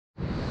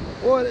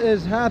What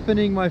is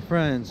happening, my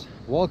friends?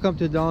 Welcome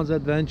to Don's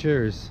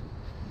Adventures.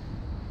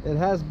 It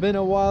has been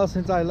a while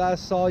since I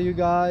last saw you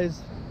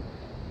guys.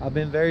 I've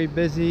been very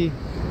busy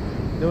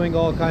doing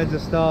all kinds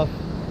of stuff,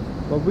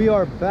 but we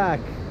are back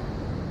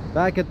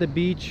at the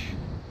beach,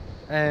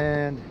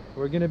 and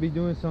we're gonna be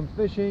doing some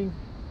fishing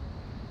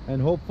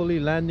and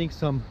hopefully landing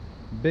some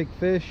big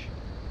fish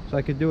so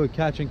I could do a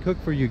catch and cook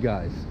for you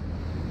guys.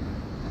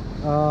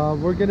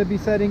 We're gonna be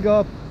setting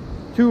up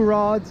 2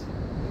 rods.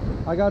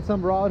 I got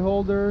some rod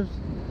holders.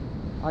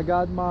 I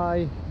got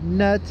my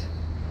net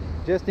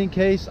just in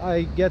case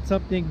I get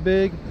something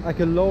big. I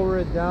can lower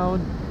it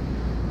down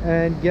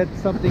and get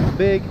something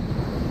big,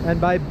 and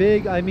by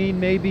big I mean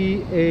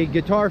maybe a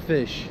guitar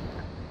fish.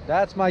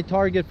 That's my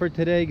target for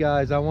today,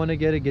 guys. I want to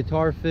get a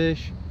guitar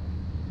fish,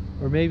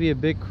 or maybe a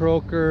big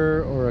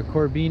croaker or a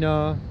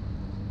corbina,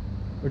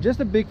 or just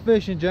a big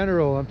fish in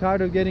general. I'm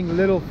tired of getting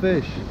little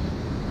fish.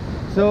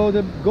 So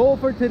the goal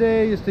for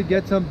today is to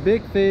get some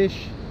big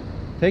fish,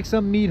 take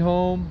some meat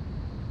home,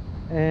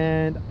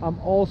 and I'm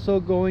also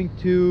going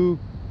to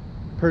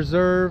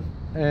preserve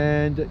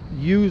and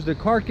use the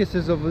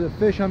carcasses of the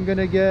fish I'm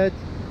gonna get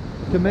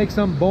to make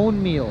some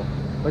bone meal.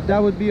 But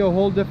that would be a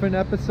whole different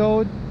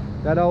episode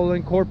that I will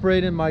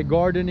incorporate in my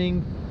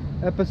gardening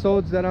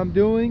episodes that I'm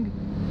doing,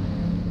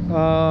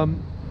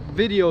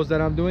 videos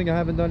that I'm doing. I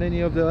haven't done any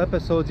of the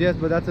episodes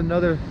yet, but that's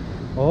a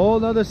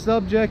whole other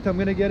subject. I'm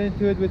gonna get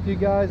into it with you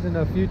guys in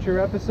a future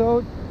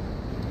episode.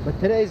 But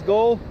today's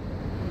goal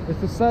is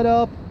to set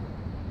up.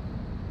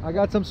 I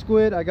got some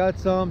squid, I got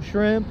some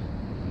shrimp,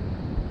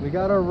 we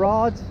got our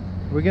rods.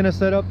 We're gonna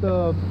set up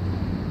the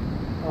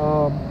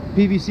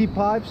PVC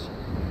pipes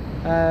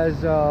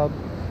as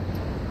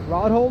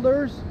rod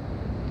holders,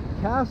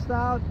 cast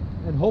out,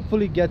 and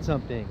hopefully get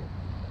something.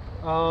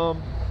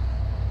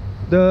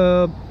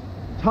 The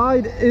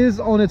tide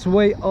is on its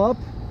way up,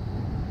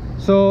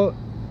 so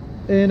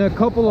in a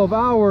couple of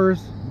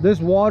hours this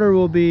water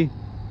will be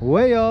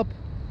way up,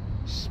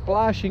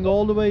 splashing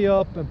all the way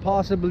up and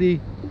possibly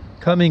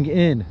coming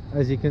in,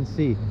 as you can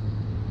see.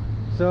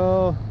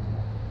 So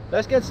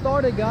let's get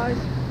started, guys.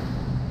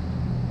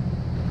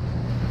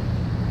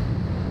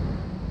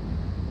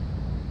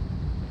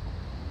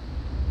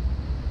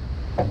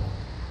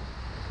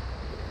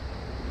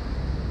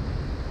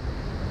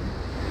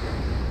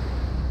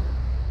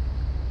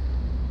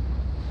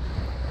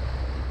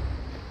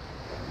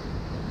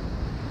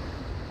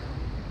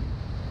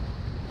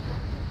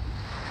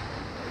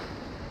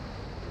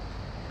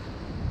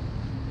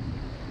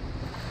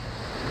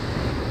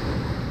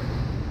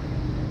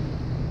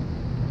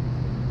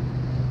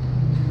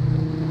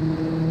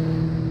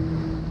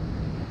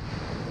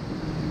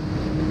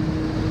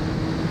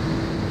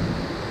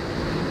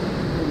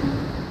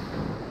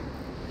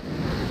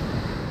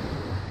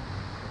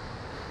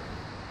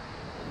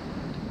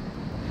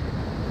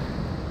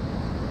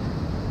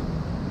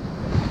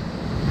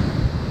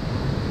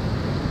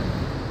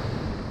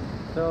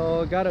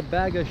 So got a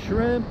bag of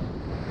shrimp,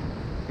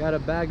 got a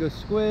bag of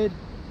squid,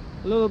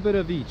 a little bit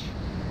of each.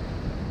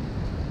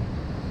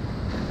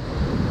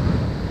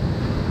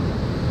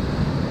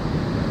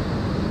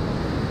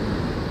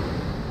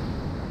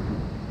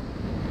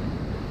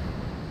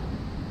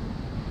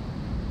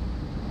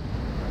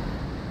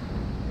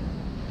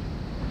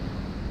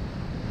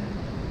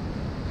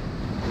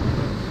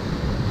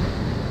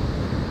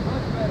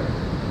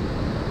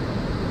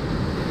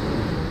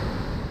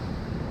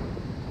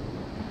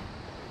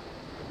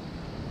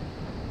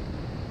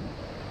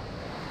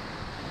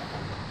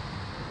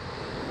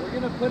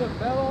 Put a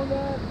bell on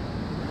that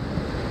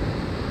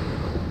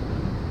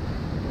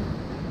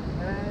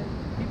and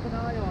keep an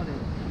eye on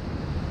it.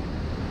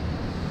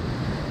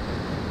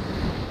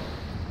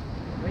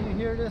 When you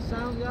hear this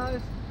sound,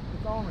 guys,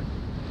 it's on.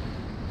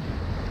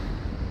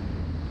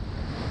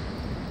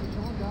 Push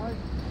on, guys.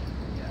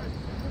 Yes,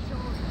 push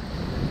on.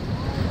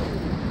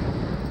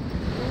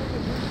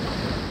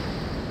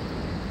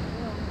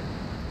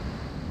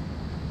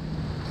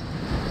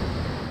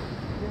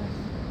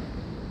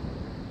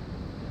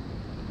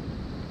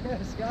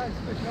 Yes, guys,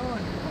 fish on.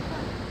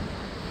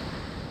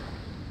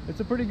 It's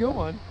a pretty good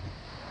one.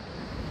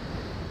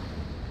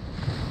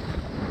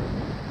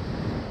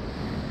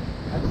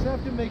 I just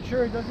have to make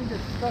sure it doesn't get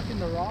stuck in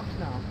the rocks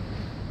now.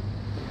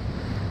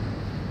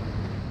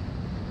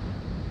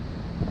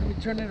 Let me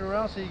turn it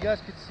around so you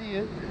guys can see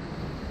it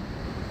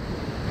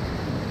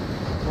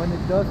when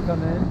it does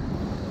come in.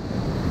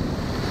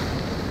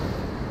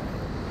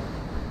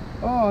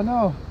 Oh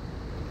no,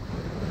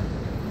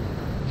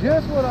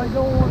 just what I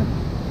don't want.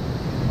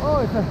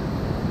 Oh,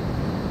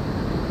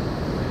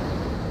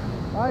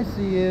 I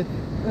see it.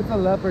 It's a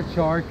leopard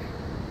shark.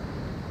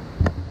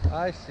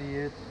 I see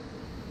it.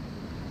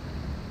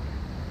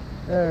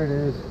 There it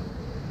is.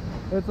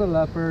 It's a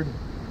leopard.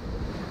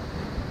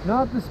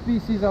 Not the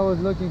species I was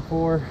looking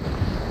for.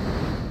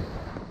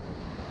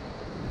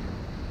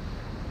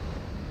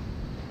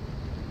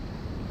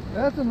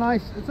 It's a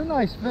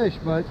nice fish,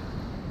 but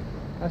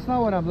that's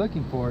not what I'm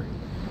looking for.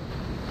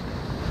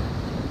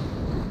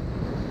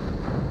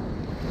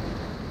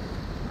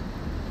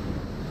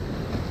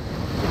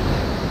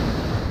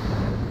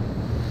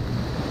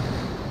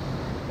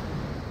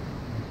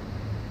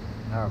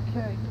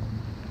 Okay.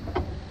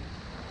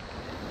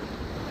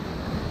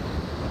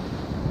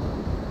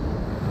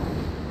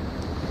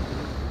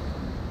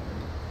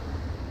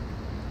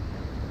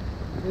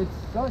 It's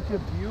such a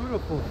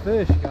beautiful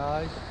fish,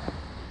 guys.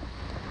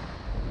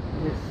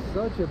 It's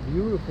such a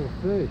beautiful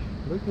fish.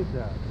 Look at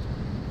that.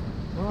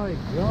 My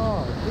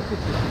God, look at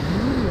the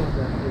beauty of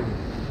that fish.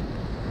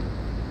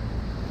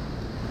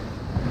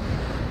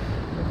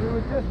 If we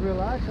would just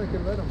relax, I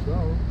could let him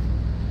go.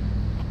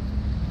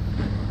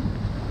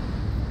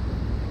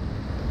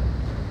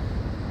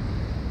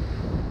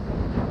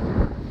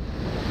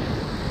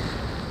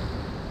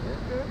 You're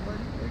good,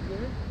 buddy. You're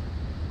good.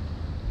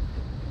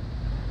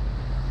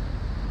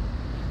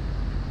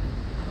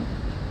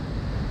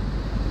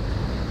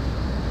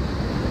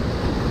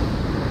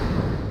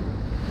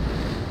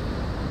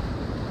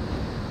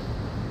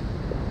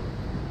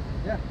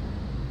 Yeah,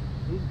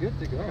 he's good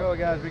to go. Here we go,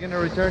 guys. We're gonna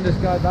return this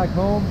guy back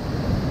home.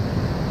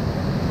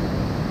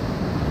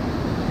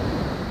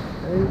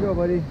 There you go,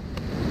 buddy.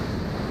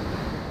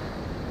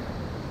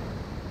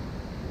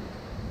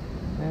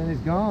 And he's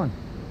gone.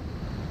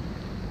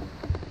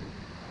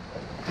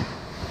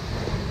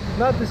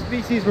 Not the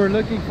species we're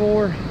looking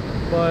for,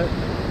 but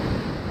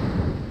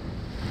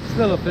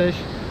still a fish.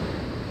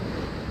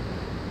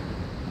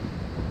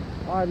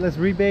 All right, let's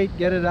rebait,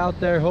 get it out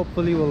there.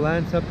 Hopefully we'll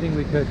land something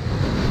we could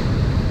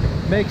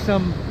make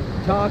some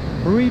taco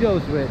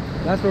burritos with.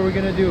 That's what we're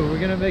gonna do. We're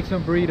gonna make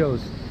some burritos.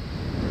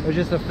 Or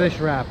just a fish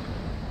wrap.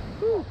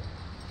 Whew.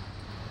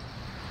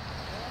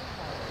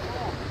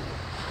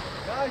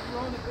 Guys, you're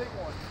on the big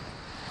one.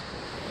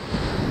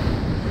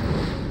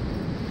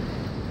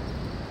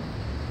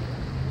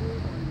 Oh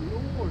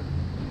my Lord.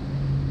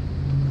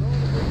 You're on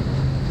the big one.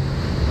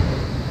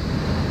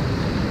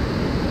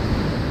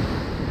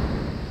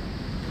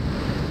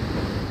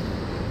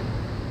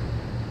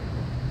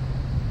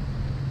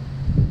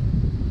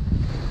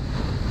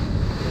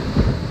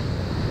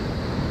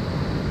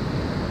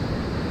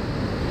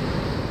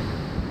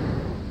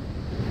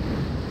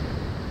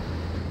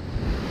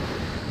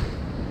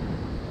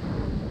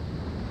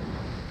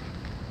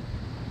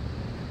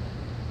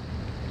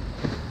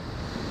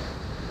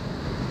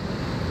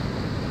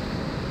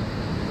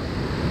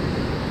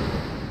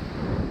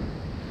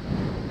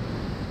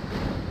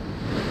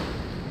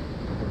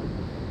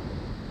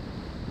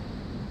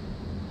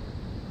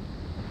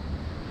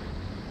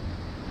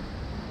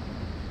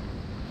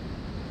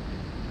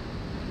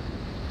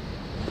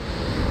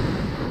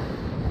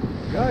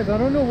 Guys, I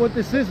don't know what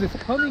this is. It's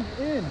coming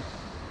in.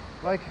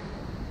 Like,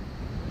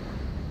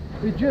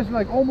 it just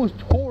like almost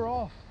tore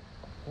off.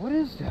 What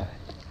is that?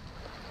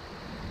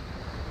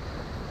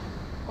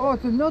 Oh,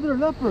 it's another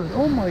leopard.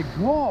 Oh my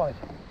God.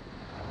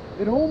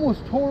 It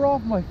almost tore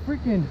off my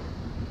freaking...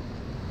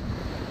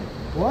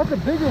 Well, that's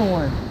a bigger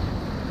one.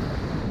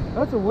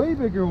 That's a way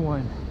bigger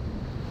one.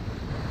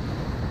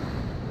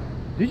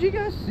 Did you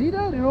guys see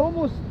that? It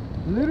almost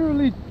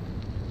literally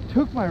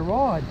took my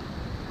rod.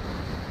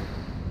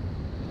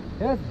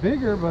 Yeah, it's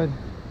bigger, but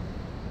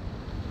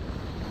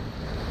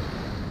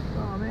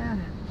oh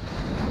man.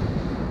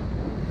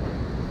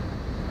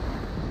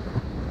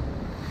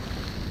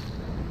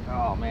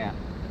 Oh man.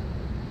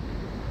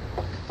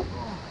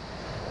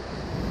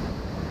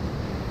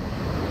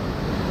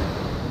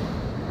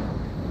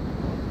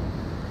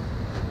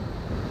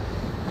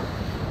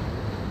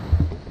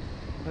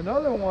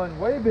 Another one,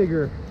 way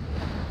bigger.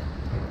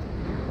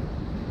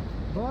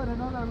 But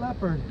another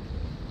leopard.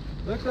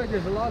 Looks like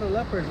there's a lot of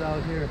leopards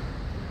out here.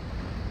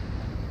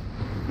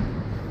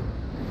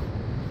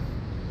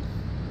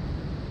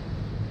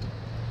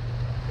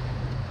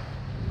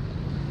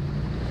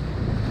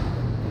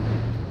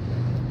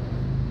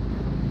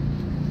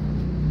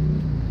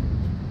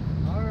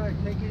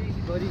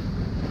 Buddy, let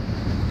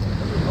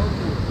me help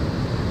you.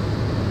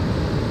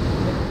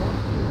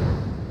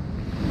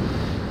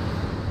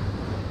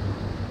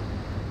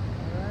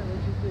 Alright,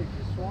 what'd you think?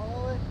 You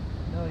swallow it?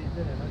 No, you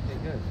didn't. Okay,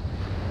 good.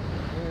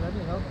 Here, let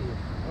me help you.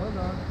 Hold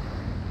on.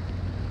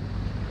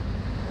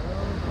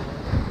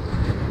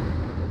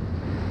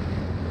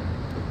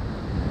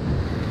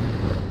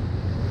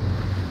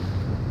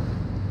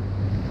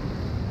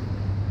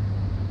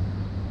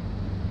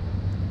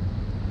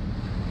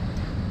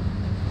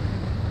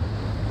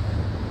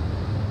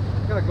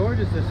 Look how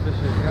gorgeous this fish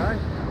is, guys.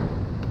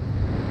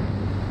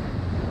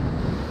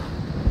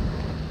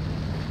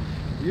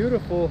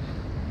 Beautiful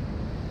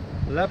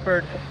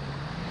leopard.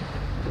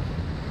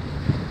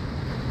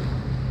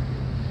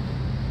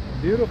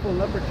 Beautiful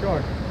leopard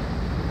shark.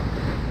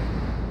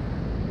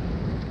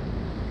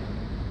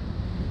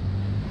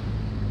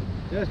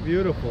 Just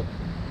beautiful.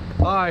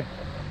 Alright,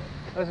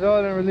 let's go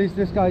ahead and release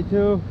this guy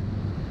too.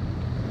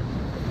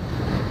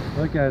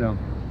 Look at him.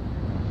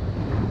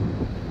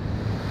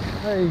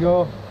 There you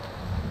go.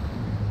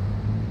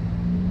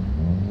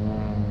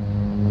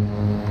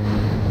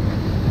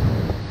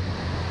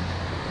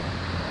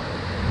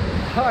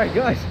 Alright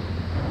guys,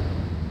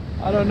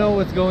 I don't know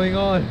what's going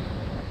on.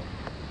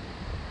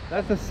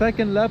 That's the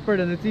second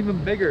leopard and it's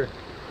even bigger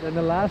than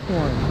the last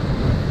one.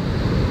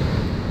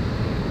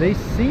 They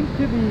seem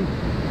to be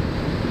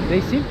They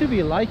seem to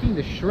be liking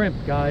the shrimp,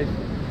 guys.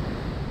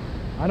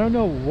 I don't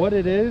know what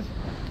it is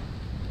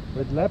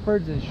with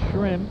leopards and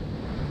shrimp,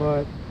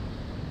 but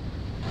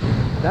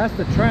that's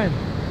the trend.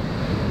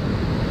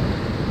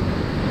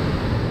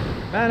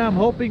 Man, I'm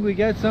hoping we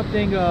get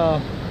something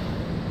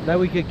that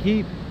we could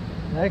keep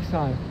next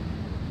time.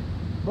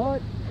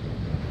 But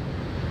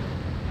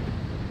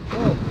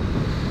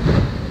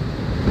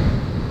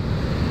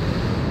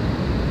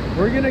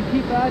we're gonna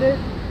keep at it.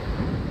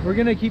 We're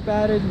gonna keep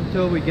at it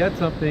until we get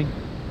something.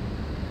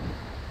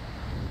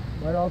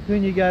 But I'll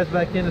tune you guys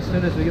back in as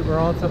soon as we're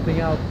on something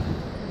out. Here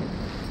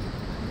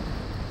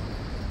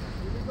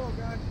we go,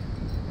 guys.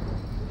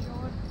 Fish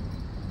on.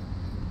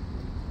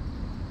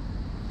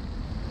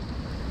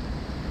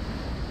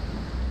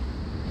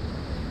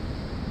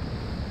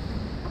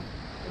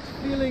 It's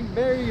feeling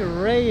very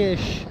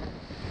rayish.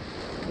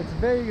 It's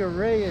very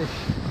rayish.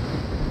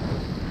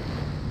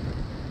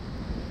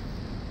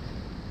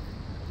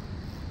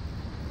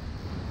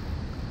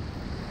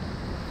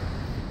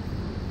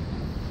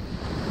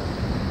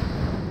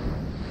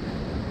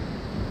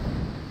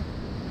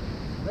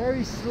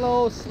 Very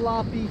slow,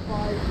 sloppy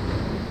fight.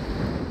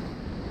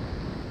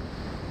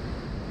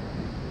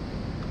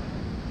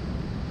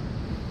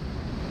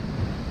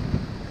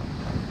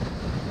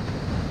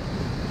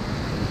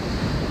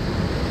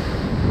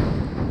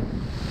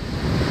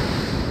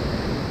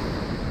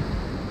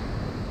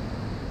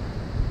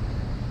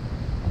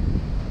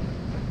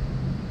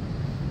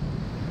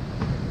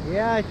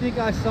 Yeah, I think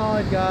I saw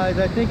it, guys.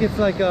 I think it's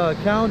like a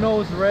cow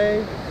nose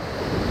ray.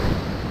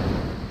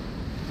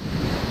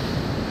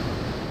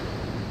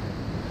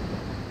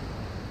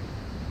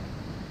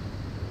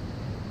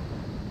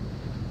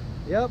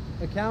 Yep,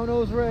 a cow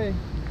nose ray.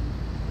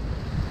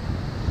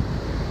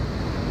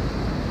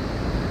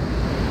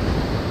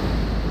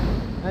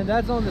 And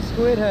that's on the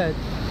squid head.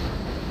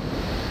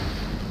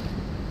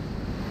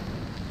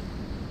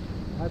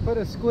 I put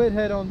a squid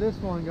head on this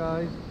one,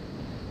 guys.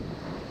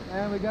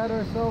 And we got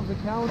ourselves a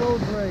cow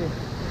nose ray.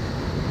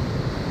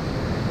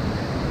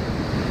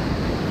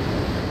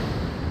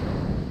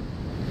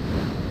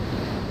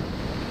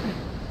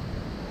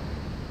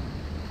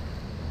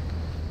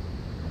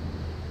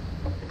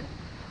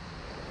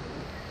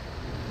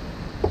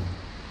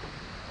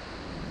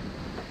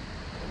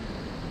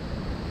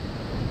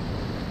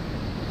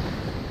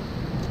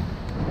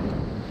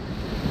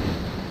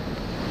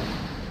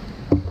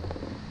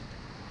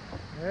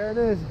 There it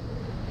is.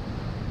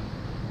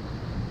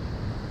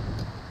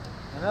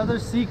 Another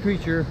sea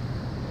creature.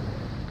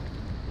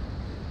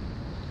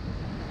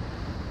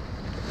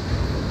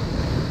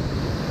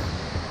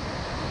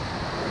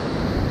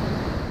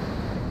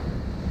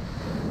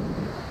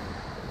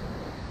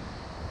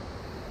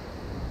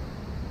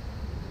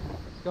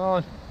 It's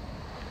gone.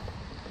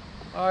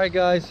 All right,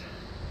 guys,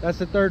 that's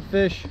the third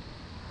fish.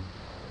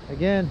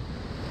 Again,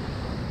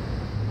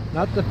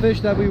 not the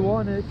fish that we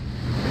wanted,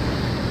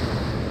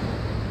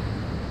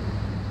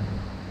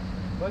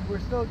 but we're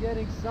still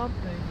getting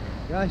something.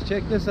 Guys,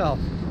 check this out.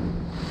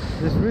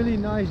 This really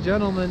nice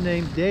gentleman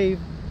named Dave,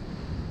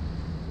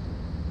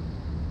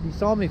 he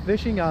saw me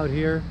fishing out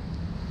here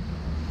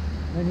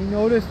and he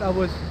noticed I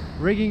was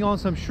rigging on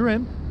some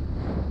shrimp,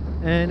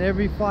 and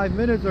every 5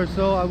 minutes or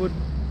so I would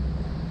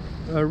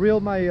reel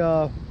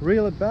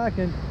it back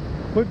and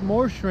put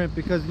more shrimp,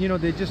 because you know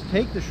they just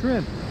take the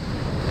shrimp,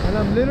 and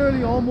I'm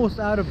literally almost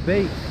out of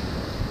bait.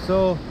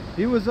 So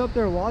he was up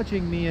there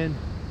watching me and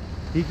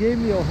he gave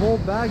me a whole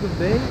bag of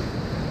bait,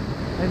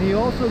 and he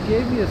also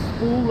gave me a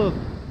spool of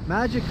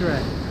magic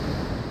thread.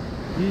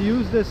 You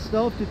use this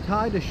stuff to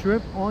tie the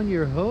shrimp on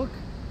your hook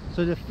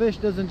so the fish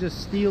doesn't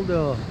just steal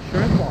the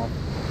shrimp off.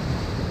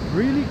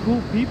 Really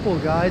cool people,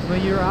 guys.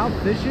 When you're out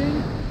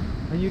fishing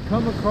and you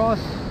come across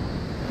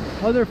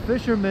other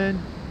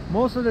fishermen,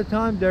 most of the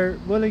time they're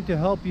willing to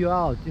help you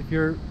out if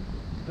you're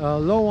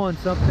low on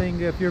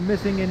something, if you're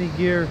missing any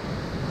gear.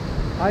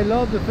 I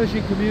love the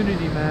fishing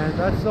community, man.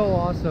 That's so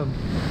awesome.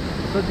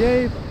 So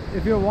Dave,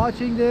 if you're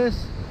watching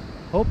this,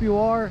 hope you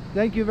are,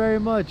 thank you very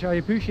much. I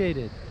appreciate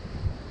it.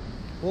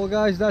 Well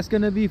guys, that's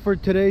gonna be for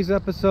today's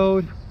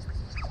episode.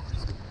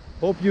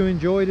 Hope you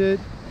enjoyed it.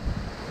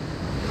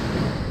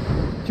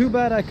 Too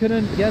bad I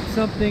couldn't get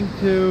something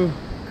to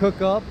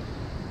cook up,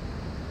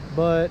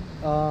 but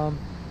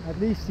at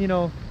least, you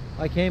know,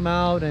 I came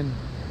out and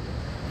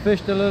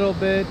fished a little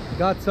bit,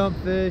 got some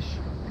fish.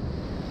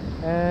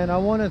 And I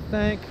want to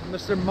thank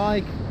Mr.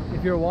 Mike,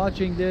 if you're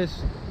watching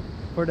this,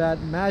 for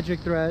that magic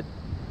thread.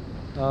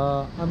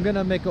 I'm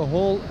gonna make a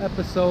whole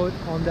episode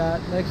on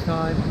that next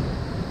time,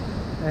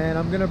 and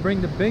I'm gonna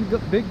bring the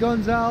big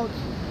guns out,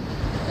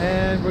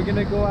 and we're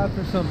gonna go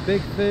after some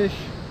big fish,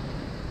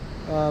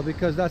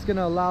 because that's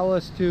gonna allow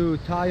us to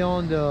tie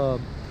on a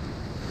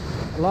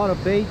lot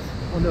of bait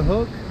on the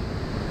hook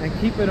and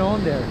keep it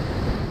on there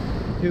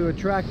to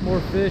attract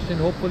more fish and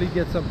hopefully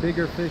get some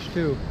bigger fish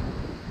too.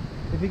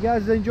 If you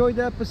guys enjoyed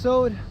the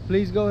episode,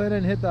 please go ahead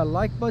and hit that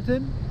like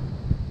button.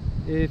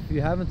 If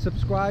you haven't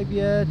subscribed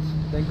yet,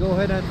 then go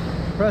ahead and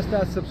press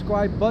that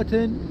subscribe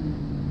button.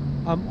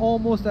 I'm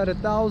almost at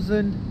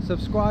 1,000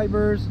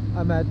 subscribers.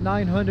 I'm at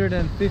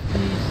 950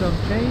 some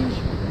change.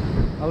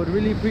 I would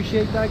really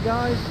appreciate that,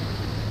 guys.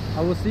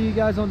 I will see you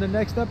guys on the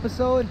next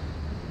episode.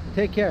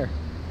 Take care.